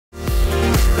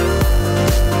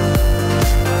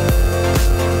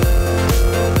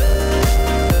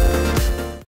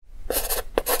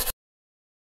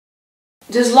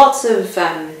There's lots of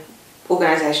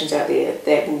organisations out there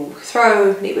that will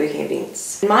throw networking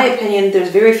events. In my opinion, there's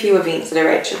very few events that are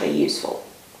actually useful.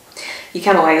 You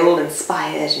come away all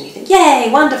inspired and you think, yay,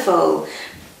 wonderful,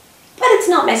 but it's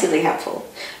not massively helpful.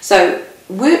 So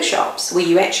workshops where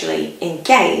you actually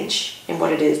engage in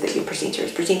what it is that your presenter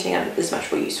is presenting on is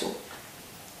much more useful.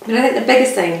 But I think the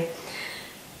biggest thing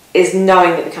is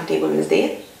knowing that the company of women is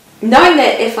there. Knowing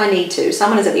that if I need to,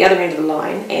 someone is at the other end of the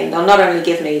line and they'll not only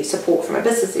give me support from a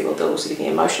business level, they'll also give me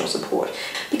emotional support.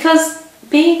 Because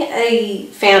being a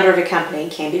founder of a company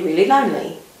can be really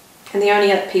lonely. And the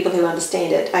only other people who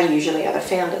understand it are usually other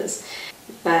founders.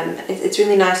 It's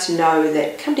really nice to know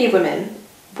that Company of Women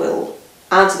will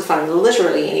answer the phone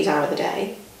literally any time of the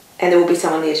day, and there will be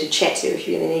someone there to chat to if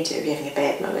you really need to, if you're having a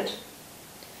bad moment.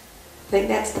 I think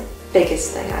that's the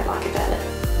biggest thing I like about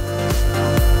it.